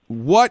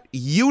what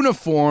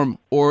uniform,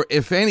 or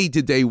if any,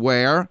 did they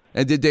wear?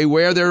 And did they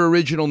wear their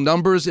original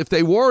numbers if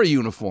they wore a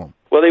uniform?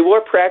 Well, they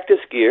wore practice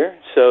gear,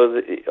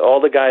 so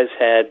all the guys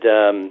had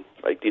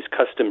like these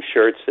custom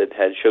shirts that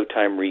had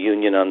Showtime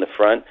Reunion on the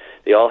front.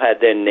 They all had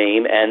their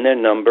name and their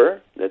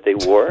number that they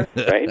wore,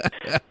 right?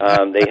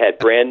 They had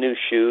brand new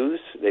shoes.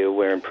 They were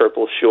wearing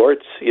purple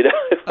shorts. You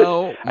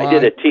know, I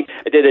did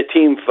a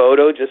team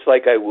photo just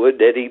like I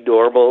would any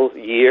normal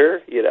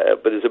year. You know,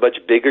 but it's a much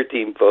bigger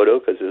team photo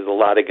because there's a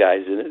lot of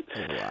guys in it.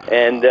 Wow.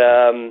 And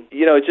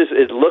you know,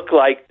 it looked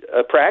like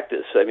a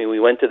practice. I mean, we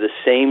went to the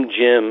same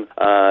gym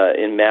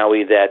in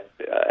Maui that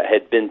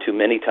had been to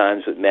many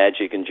times with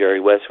Magic and Jerry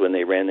West when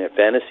they ran their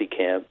fantasy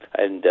camp,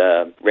 and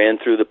ran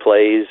through the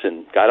plays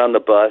and got on the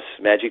bus.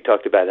 Magic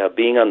talked about how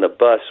being on the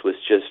bus was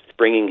just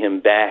bringing him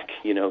back,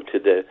 you know, to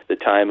the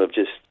time of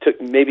just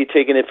maybe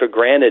taking it for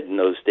granted in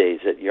those days,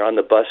 that you're on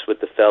the bus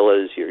with the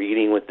fellas, you're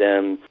eating with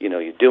them, you know,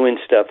 you're doing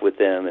stuff with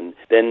them, and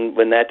then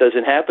when that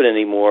doesn't happen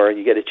anymore,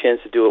 you get a chance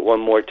to do it one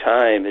more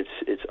time.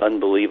 It's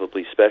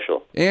unbelievably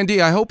special.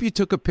 Andy, I hope you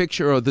took a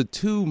picture of the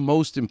two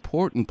most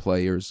important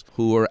players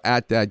who were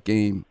at that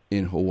game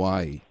in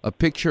Hawaii. A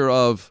picture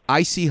of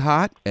Icy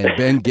Hot and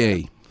Ben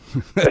Gay.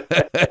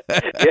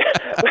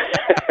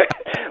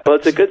 Well,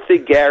 it's a good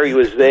thing Gary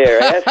was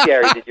there. I asked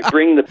Gary, "Did you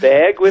bring the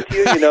bag with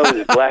you? You know,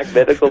 his black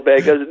medical bag."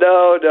 He goes,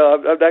 "No,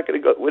 I'm not going to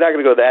go. We're not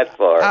going to go that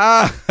far."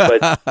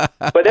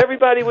 But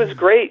everybody was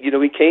great. You know,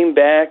 we came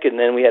back and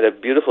then we had a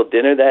beautiful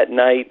dinner that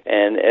night,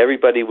 and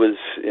everybody was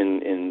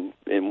in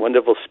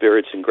wonderful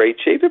spirits and great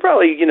shape. There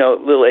probably, you know,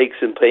 little aches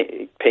and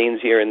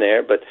pains here and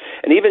there,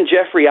 and even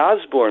Jeffrey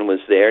Osborne was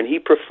there, and he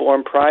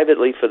performed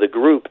privately for the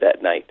group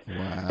that night.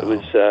 Wow.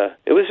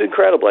 It was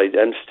incredible.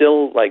 I'm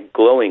still like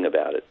glowing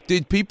about it.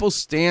 Did people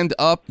stand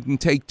up and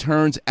take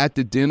turns at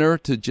the dinner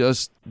to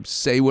just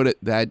say what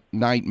that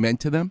night meant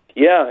to them?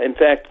 Yeah, in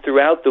fact,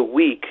 throughout the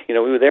week, you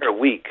know, we were there a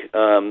week,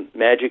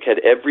 Magic had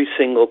every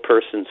single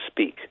person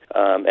speak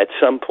at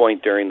some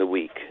point during the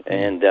week.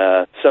 And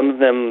some of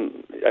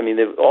them, I mean,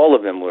 all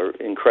of them were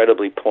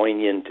incredibly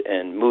poignant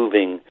and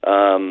moving.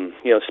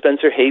 You know,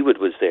 Spencer Haywood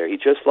was there. He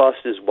just lost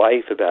his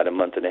wife about a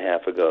month and a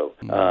half ago.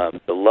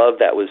 The love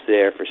that was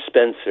there for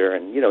Spencer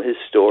and, you know, his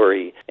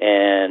story.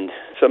 And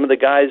some of the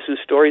guys whose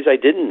stories I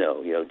didn't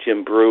know, you know,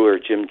 Jim Brewer,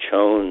 Jim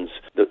Chones.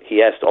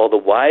 He asked all the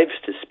wives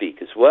to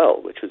speak as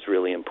well, which was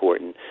really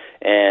important.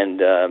 And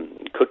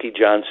Cookie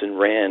Johnson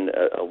ran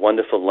a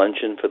wonderful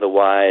luncheon for the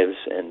wives,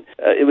 and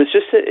it was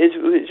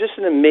just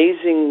an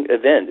amazing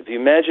event. If you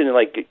imagine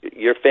like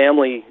your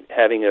family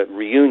having a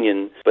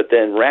reunion, but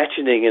then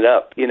ratcheting it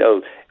up, you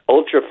know,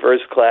 ultra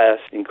first class,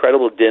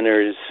 incredible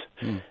dinners.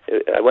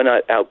 I went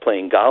out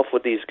playing golf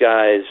with these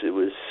guys. It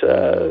was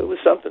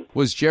something.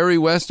 Was Jerry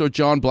West or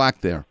John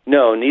Black there?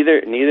 No,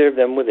 neither of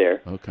them were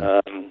there.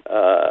 Okay.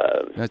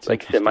 That's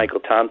like I said, Michael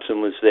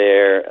Thompson was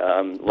there.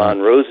 Lon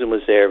Rosen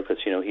was there because,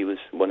 you know, he was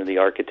one of the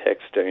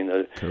architects during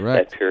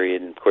that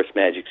period, and of course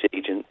Magic's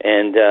agent.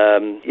 And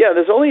yeah,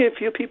 there's only a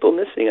few people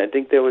missing. I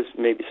think there was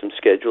maybe some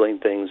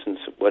scheduling things and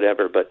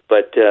whatever, but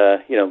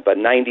you know, but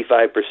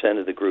 95%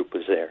 of the group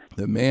was there.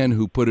 The man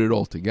who put it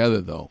all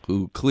together, though,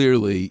 who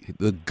clearly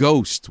the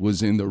ghost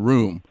was in the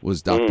room,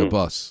 was Dr.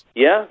 Buss.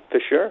 Yeah,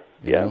 for sure.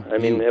 Yeah, I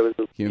mean, there was.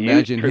 Can you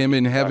imagine him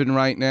in heaven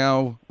right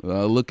now,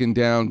 looking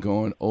down,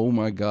 going, "Oh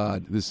my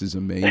God, this is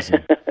amazing."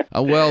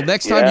 Well,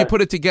 next time you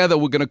put it together,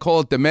 we're going to call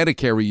it the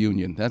Medicare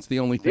reunion. That's the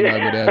only thing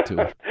I would add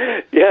to it.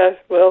 Yeah,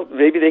 well,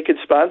 maybe they could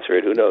sponsor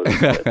it. Who knows?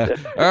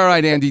 All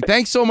right, Andy.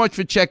 Thanks so much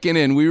for checking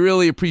in. We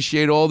really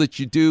appreciate all that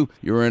you do.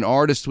 You're an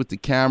artist with the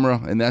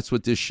camera, and that's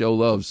what this show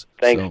loves.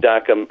 Thanks,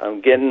 Doc.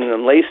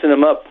 I'm lacing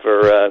them up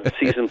for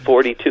season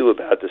 42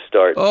 about to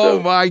start. Oh,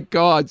 my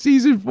God.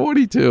 Season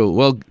 42.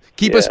 Well,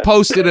 keep us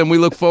posted, and we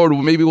look forward.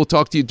 Maybe we'll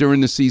talk to you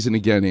during the season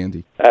again,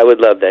 Andy. I would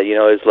love that. You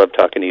know, I always love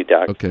talking to you,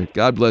 Doc. Okay.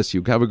 God bless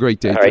you. Have a great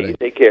day today. All right. You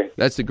take care.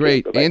 That's the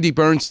great Andy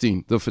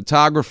Bernstein, the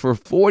photographer,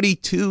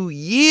 42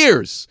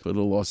 years for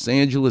the Los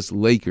Angeles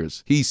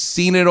Lakers. He's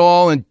seen it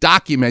all and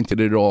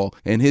documented it all.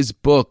 And his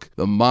book,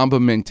 The Mamba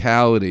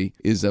Mentality,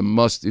 is a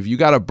must. If you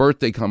got a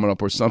birthday coming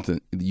up or something,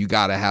 you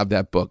got to have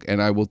that book.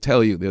 And I will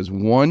tell you, there's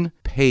one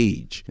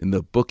page in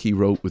the book he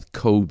wrote with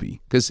Kobe,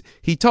 because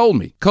he told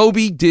me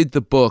Kobe did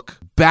the book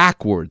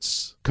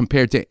backwards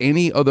compared to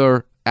any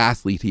other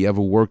athlete he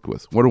ever worked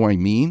with. What do I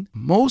mean?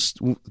 Most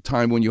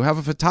time when you have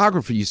a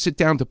photographer, you sit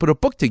down to put a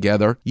book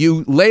together,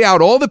 you lay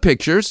out all the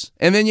pictures,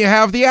 and then you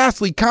have the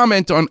athlete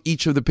comment on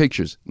each of the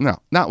pictures. No,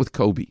 not with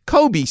Kobe.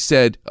 Kobe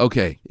said,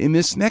 okay, in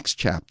this next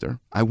chapter,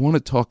 I want to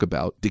talk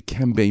about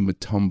Dikembe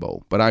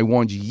Mutombo, but I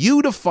want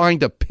you to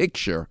find a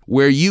picture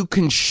where you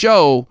can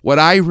show what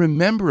I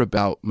remember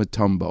about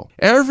Mutombo.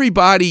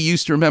 Everybody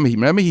used to remember.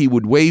 He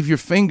would wave your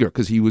finger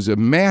because he was a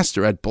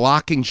master at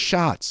blocking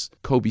shots.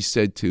 Kobe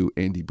said to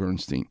Andy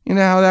Bernstein, you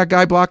know how that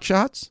guy blocked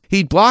shots?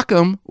 He'd block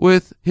them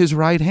with his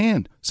right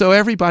hand. So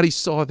everybody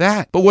saw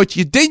that. But what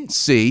you didn't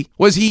see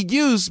was he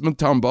used,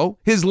 Mutombo,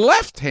 his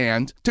left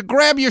hand to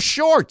grab your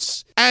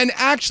shorts and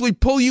actually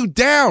pull you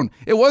down.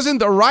 It wasn't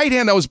the right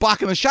hand that was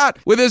blocking the shot.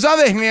 With his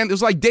other hand, it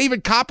was like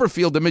David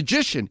Copperfield, the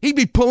magician. He'd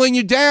be pulling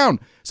you down.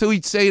 So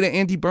he'd say to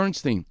Andy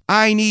Bernstein,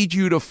 I need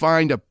you to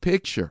find a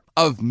picture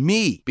of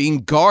me being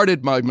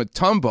guarded by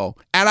Mutombo,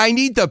 and I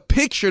need the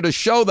picture to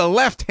show the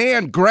left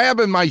hand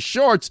grabbing my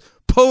shorts,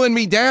 pulling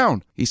me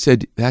down. He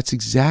said that's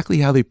exactly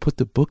how they put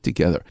the book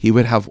together. He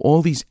would have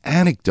all these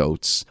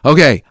anecdotes.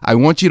 Okay, I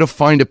want you to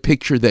find a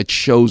picture that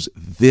shows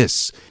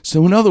this.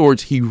 So in other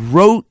words, he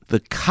wrote the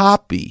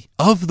copy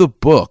of the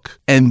book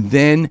and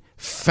then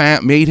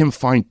made him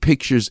find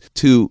pictures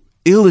to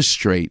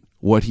illustrate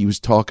what he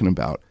was talking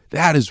about.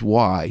 That is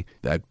why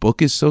that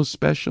book is so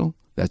special.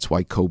 That's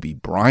why Kobe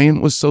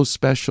Bryant was so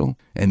special.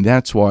 And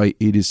that's why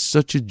it is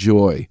such a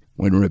joy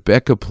when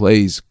Rebecca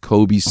plays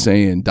Kobe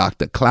saying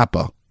Dr.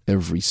 Clapper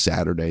every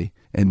Saturday.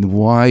 And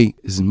why,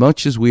 as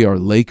much as we are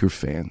Laker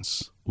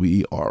fans,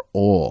 we are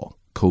all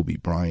Kobe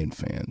Bryant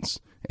fans.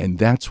 And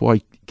that's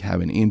why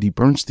having Andy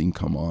Bernstein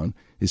come on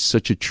is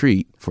such a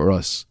treat for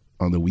us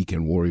on the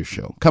Weekend Warrior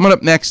Show. Coming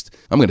up next,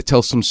 I'm going to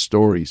tell some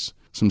stories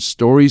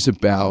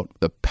about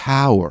the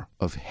power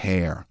of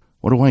hair.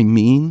 What do I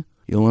mean?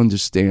 You'll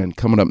understand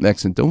coming up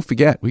next. And don't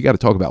forget, we got to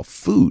talk about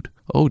food.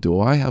 Oh, do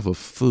I have a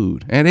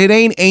food? And it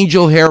ain't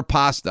angel hair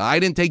pasta. I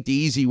didn't take the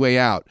easy way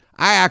out.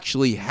 I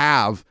actually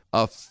have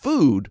a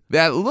food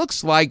that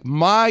looks like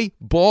my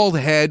bald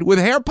head with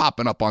hair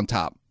popping up on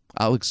top.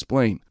 I'll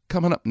explain.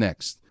 Coming up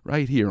next,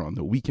 right here on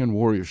the Weekend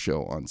Warrior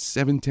Show on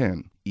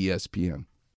 710 ESPN.